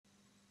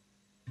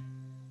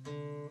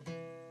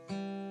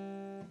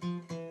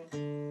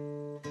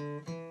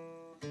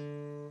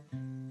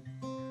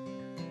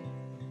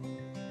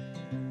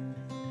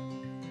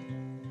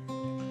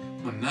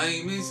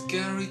name is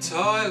Gary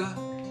Tyler,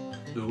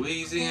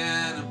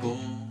 Louisiana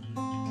born.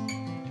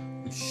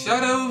 The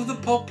shadow of the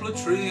poplar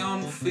tree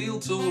on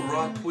fields all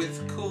ripe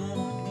with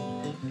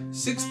corn.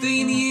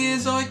 16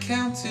 years I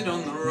counted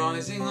on the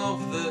rising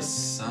of the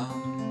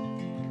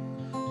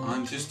sun.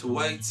 I'm just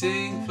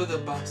waiting for the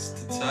bus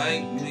to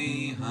take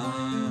me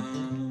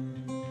home.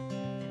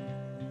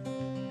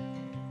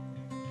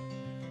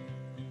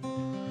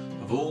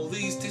 Of all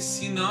these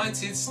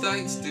disunited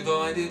states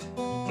divided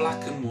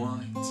black and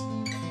white,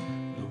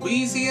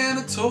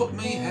 Louisiana taught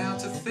me how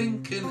to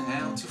think and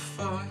how to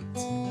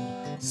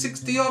fight.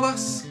 60 of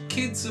us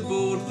kids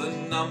aboard the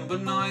number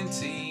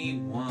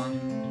 91.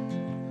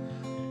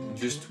 I'm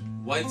just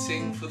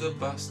waiting for the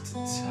bus to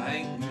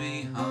take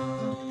me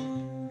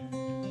home.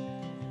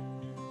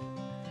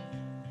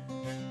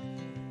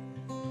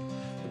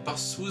 The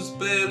bus was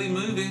barely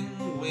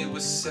moving, we were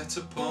set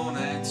upon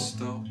and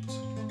stopped.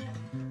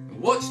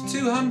 Watched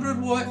 200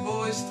 white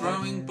boys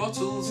throwing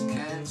bottles,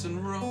 cans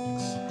and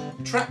rocks.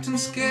 Trapped and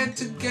scared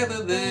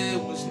together, there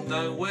was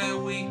nowhere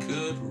we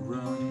could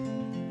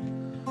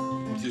run.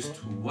 I'm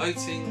just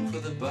waiting for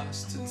the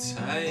bus to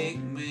take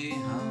me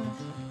home.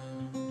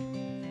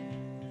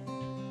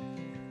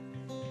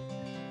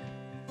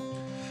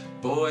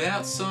 Boy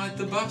outside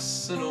the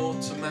bus, an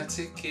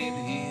automatic in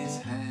his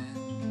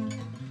hand.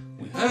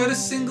 We heard a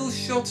single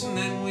shot and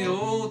then we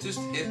all just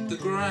hit the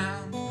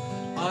ground.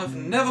 I've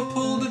never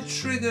pulled a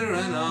trigger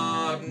and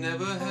I've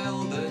never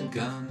held a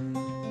gun.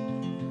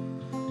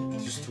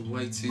 Just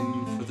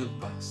waiting for the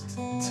bus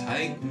to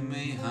take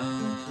me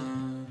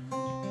home.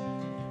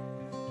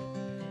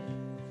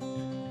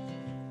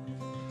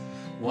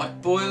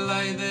 White boy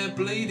lay there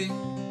bleeding,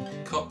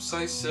 cops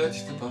they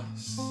searched the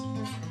bus.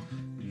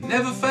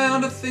 Never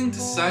found a thing to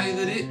say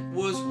that it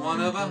was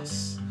one of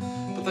us.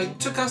 But they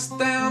took us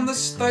down the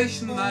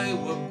station, they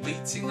were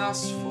beating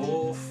us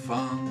for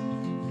fun.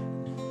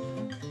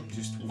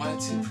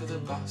 Waiting for the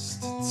bus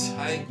to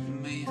take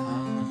me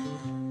home.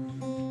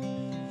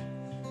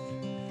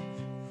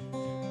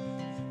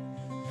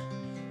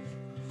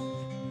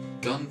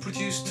 Gun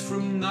produced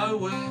from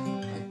nowhere,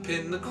 they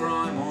pinned the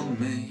crime on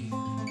me.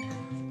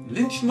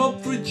 Lynch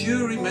mob for a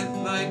jury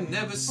meant they'd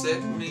never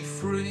set me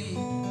free.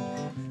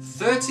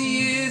 30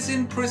 years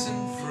in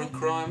prison for a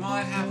crime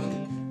I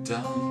haven't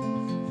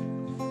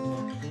done.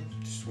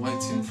 Just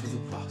waiting for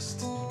the bus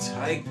to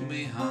take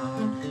me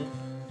home.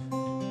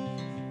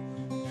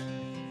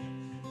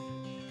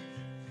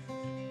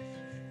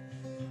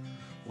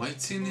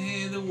 Waiting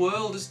here, the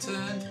world has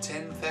turned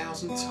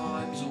 10,000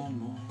 times or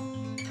more.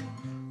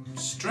 I'm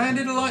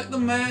stranded like the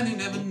man who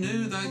never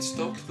knew they'd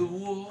stopped the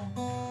war.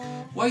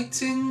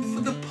 Waiting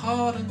for the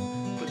pardon,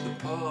 but the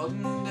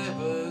pardon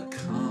never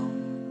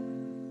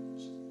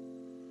comes.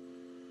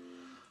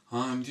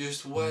 I'm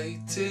just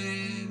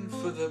waiting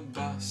for the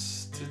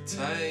bus to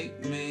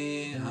take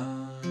me home.